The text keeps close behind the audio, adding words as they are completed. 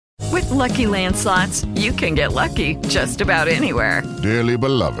Lucky Land Slots, you can get lucky just about anywhere. Dearly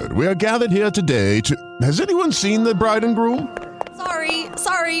beloved, we are gathered here today to... Has anyone seen the bride and groom?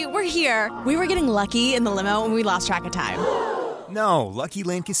 Sorry, we're here. We were getting lucky in the limo and we lost track of time. No, Lucky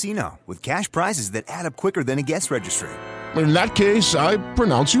Land Casino, with cash prizes that add up quicker than a guest registry. In that case, I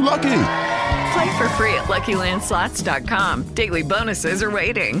pronounce you lucky. Play for free at LuckyLandSlots.com. Daily bonuses are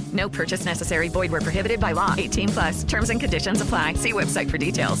waiting. No purchase necessary. Void where prohibited by law. 18+. Terms and conditions apply. See website for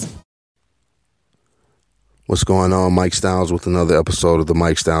details. What's going on? Mike Styles with another episode of the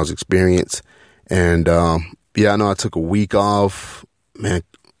Mike Styles Experience. And I know I took a week off. Man,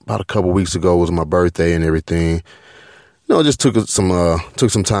 about a couple weeks ago was my birthday and everything. Just took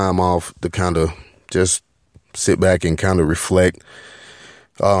some time off to kind of just sit back and kind of reflect.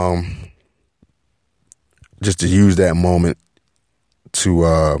 Just to use that moment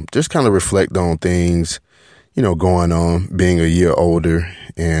to just kind of reflect on things, going on, being a year older,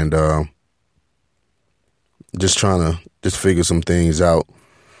 and just trying to figure some things out.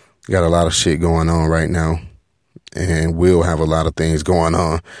 Got a lot of shit going on right now, and we'll have a lot of things going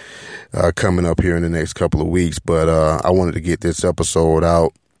on coming up here in the next couple of weeks. But I wanted to get this episode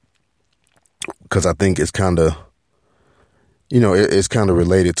out because I think it's kind of, it's kind of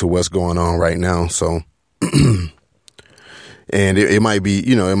related to what's going on right now. So, and it might be,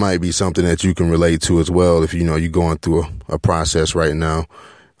 it might be something that you can relate to as well if, you're going through a process right now.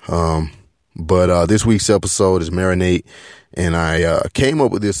 But this week's episode is Marinate, and I came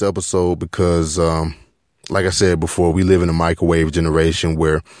up with this episode because, like I said before, we live in a microwave generation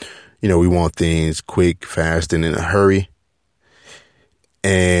where, we want things quick, fast, and in a hurry.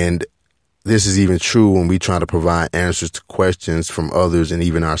 And this is even true when we try to provide answers to questions from others and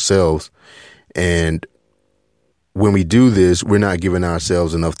even ourselves. And when we do this, we're not giving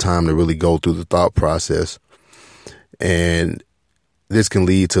ourselves enough time to really go through the thought process. And this can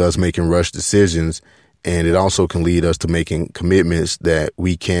lead to us making rush decisions, and it also can lead us to making commitments that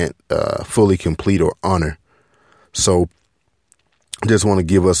we can't fully complete or honor. So I just want to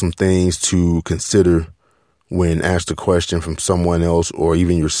give us some things to consider when asked a question from someone else or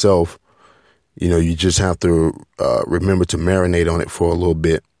even yourself. You just have to remember to marinate on it for a little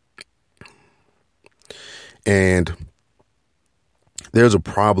bit. And there's a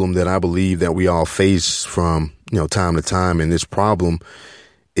problem that I believe that we all face from, time to time. And this problem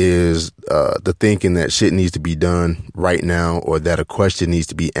is the thinking that shit needs to be done right now, or that a question needs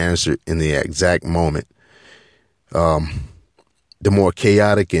to be answered in the exact moment. The more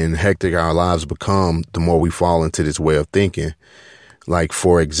chaotic and hectic our lives become, the more we fall into this way of thinking. Like,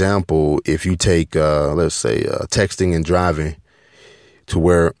 for example, if you take, let's say, texting and driving, to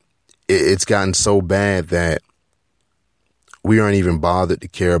where it's gotten so bad that we aren't even bothered to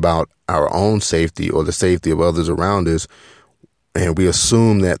care about our own safety or the safety of others around us. And we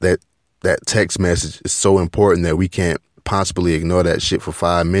assume that text message is so important that we can't possibly ignore that shit for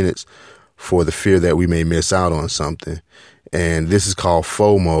 5 minutes for the fear that we may miss out on something. And this is called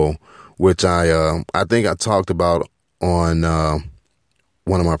FOMO, which I think I talked about on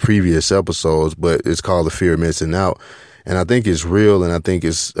one of my previous episodes, but it's called the fear of missing out. And I think it's real, and I think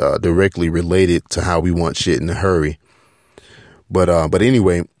it's directly related to how we want shit in a hurry. But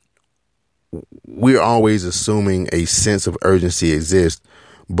anyway, we're always assuming a sense of urgency exists.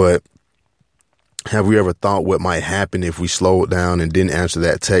 But have we ever thought what might happen if we slowed down and didn't answer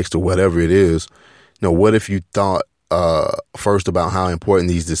that text or whatever it is? What if you thought first about how important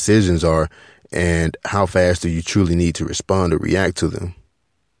these decisions are and how fast do you truly need to respond or react to them?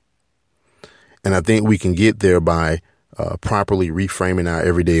 And I think we can get there by properly reframing our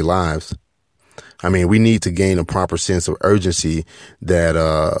everyday lives. I mean, we need to gain a proper sense of urgency that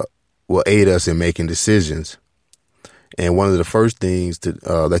will aid us in making decisions. And one of the first things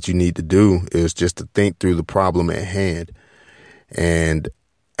that you need to do is just to think through the problem at hand and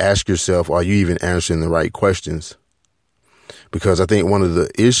ask yourself, are you even answering the right questions? Because I think one of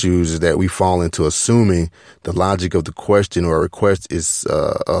the issues is that we fall into assuming the logic of the question or request is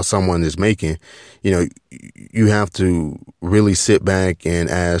someone is making. You have to really sit back and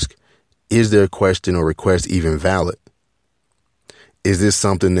ask, is their question or request even valid? Is this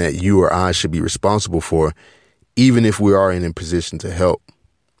something that you or I should be responsible for, even if we are in a position to help?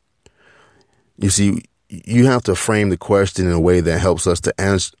 You see, you have to frame the question in a way that helps us to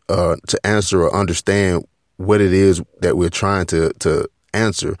answer or understand what it is that we're trying to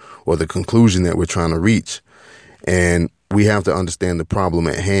answer, or the conclusion that we're trying to reach. And we have to understand the problem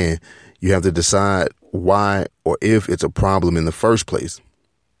at hand. You have to decide why or if it's a problem in the first place.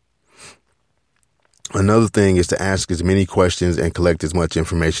 Another thing is to ask as many questions and collect as much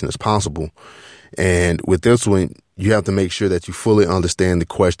information as possible. And with this one, you have to make sure that you fully understand the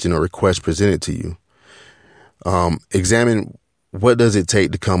question or request presented to you. Examine what does it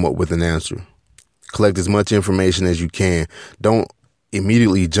take to come up with an answer. Collect as much information as you can. Don't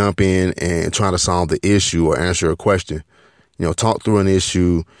immediately jump in and try to solve the issue or answer a question. Talk through an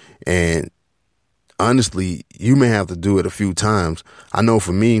issue, and honestly, you may have to do it a few times. I know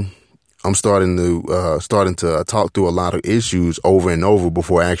for me, I'm starting to talk through a lot of issues over and over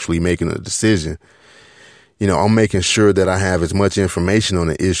before actually making a decision. I'm making sure that I have as much information on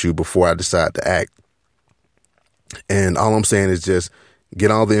the issue before I decide to act. And all I'm saying is just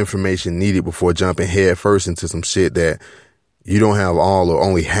get all the information needed before jumping head first into some shit that you don't have all or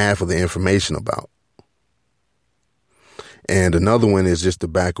only half of the information about. And another one is just to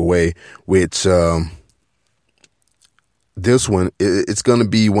back away, which this one, it's going to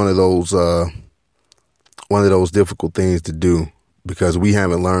be one of those difficult things to do because we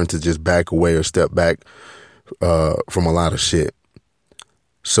haven't learned to just back away or step back from a lot of shit.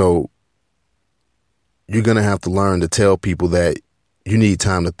 So you're going to have to learn to tell people that you need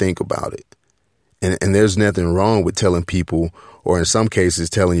time to think about it. And there's nothing wrong with telling people, or in some cases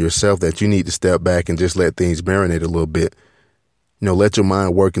telling yourself, that you need to step back and just let things marinate a little bit. Let your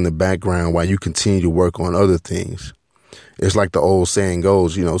mind work in the background while you continue to work on other things. It's like the old saying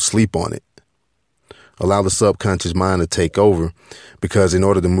goes, sleep on it. Allow the subconscious mind to take over, because in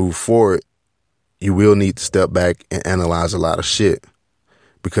order to move forward, you will need to step back and analyze a lot of shit.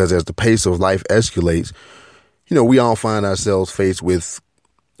 Because as the pace of life escalates, we all find ourselves faced with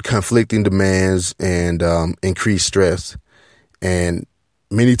conflicting demands and increased stress. And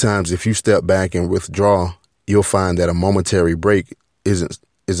many times, if you step back and withdraw, you'll find that a momentary break isn't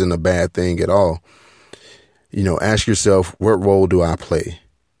a bad thing at all. Ask yourself, what role do I play?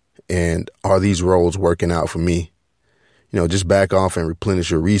 And are these roles working out for me? Just back off and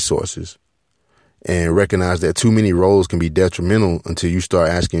replenish your resources. And recognize that too many roles can be detrimental until you start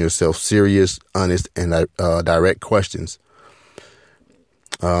asking yourself serious, honest, and direct questions.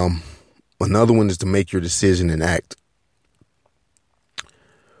 Another one is to make your decision and act.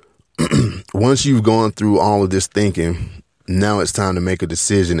 Once you've gone through all of this thinking, now it's time to make a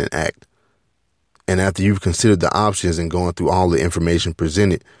decision and act. And after you've considered the options and gone through all the information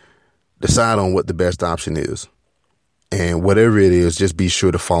presented, decide on what the best option is. And whatever it is, just be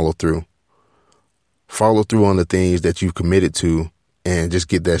sure to follow through. Follow through on the things that you've committed to and just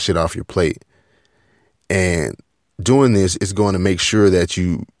get that shit off your plate. And doing this is going to make sure that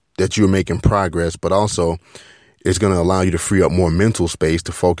you're making progress, but also it's going to allow you to free up more mental space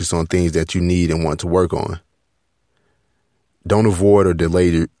to focus on things that you need and want to work on. Don't avoid or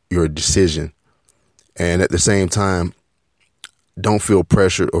delay your decision. And at the same time, don't feel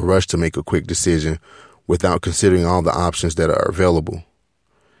pressured or rushed to make a quick decision without considering all the options that are available.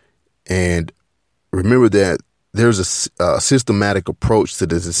 And remember that there's a systematic approach to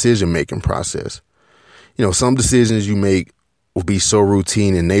the decision-making process. Some decisions you make will be so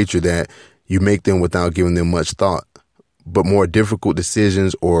routine in nature that you make them without giving them much thought. But more difficult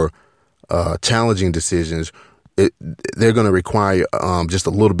decisions or challenging decisions, they're going to require just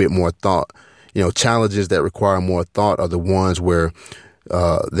a little bit more thought. Challenges that require more thought are the ones where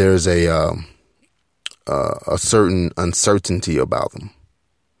there's a certain uncertainty about them.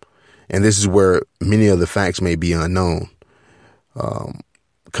 And this is where many of the facts may be unknown.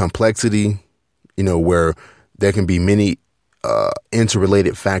 Complexity, where there can be many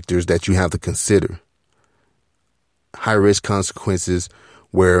interrelated factors that you have to consider. High risk consequences,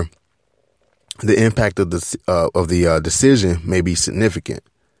 where the impact of the decision may be significant.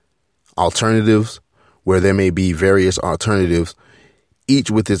 Alternatives, where there may be various alternatives, each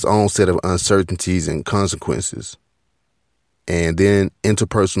with its own set of uncertainties and consequences. And then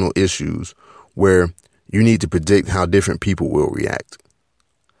interpersonal issues, where you need to predict how different people will react.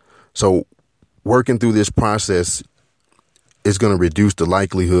 So working through this process is going to reduce the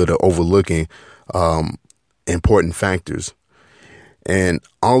likelihood of overlooking important factors. And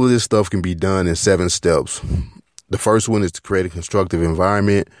all of this stuff can be done in 7 steps. The first one is to create a constructive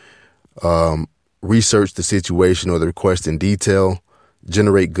environment, research the situation or the request in detail,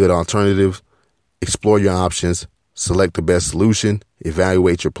 generate good alternatives, explore your options, select the best solution,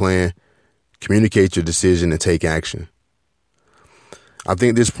 evaluate your plan, communicate your decision, and take action. I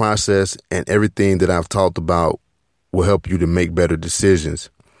think this process and everything that I've talked about will help you to make better decisions,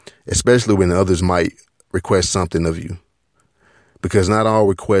 especially when others might request something of you, because not all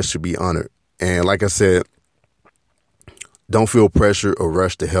requests should be honored. And like I said, don't feel pressure or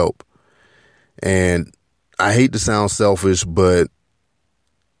rush to help. And I hate to sound selfish, but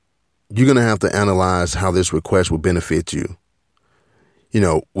you're going to have to analyze how this request will benefit you.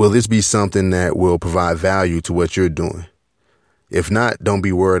 will this be something that will provide value to what you're doing? If not, don't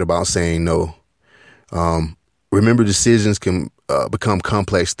be worried about saying no. Remember, decisions can become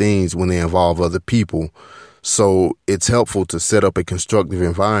complex things when they involve other people. So it's helpful to set up a constructive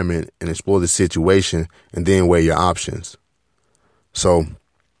environment and explore the situation and then weigh your options. So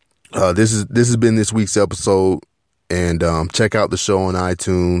this has been this week's episode. And check out the show on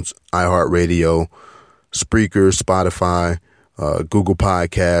iTunes, iHeartRadio, Spreaker, Spotify, Google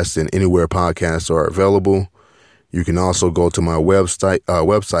Podcasts, and anywhere podcasts are available. You can also go to my website,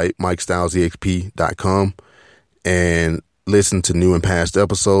 MikeStylesEXP.com, and listen to new and past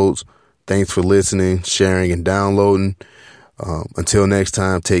episodes. Thanks for listening, sharing, and downloading. Until next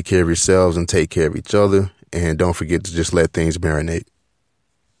time, take care of yourselves and take care of each other. And don't forget to just let things marinate.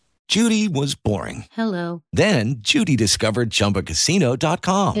 Judy was boring. Hello. Then Judy discovered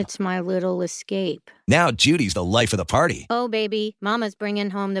ChumbaCasino.com. It's my little escape. Now Judy's the life of the party. Oh, baby, mama's bringing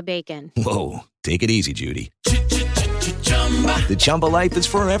home the bacon. Whoa, take it easy, Judy. The Chumba life is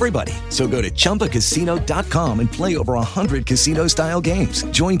for everybody. So go to ChumbaCasino.com and play over 100 casino-style games.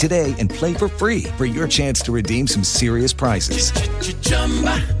 Join today and play for free for your chance to redeem some serious prizes.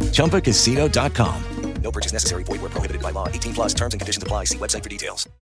 ChumbaCasino.com. No purchase necessary. Void where prohibited by law. 18+ terms and conditions apply. See website for details.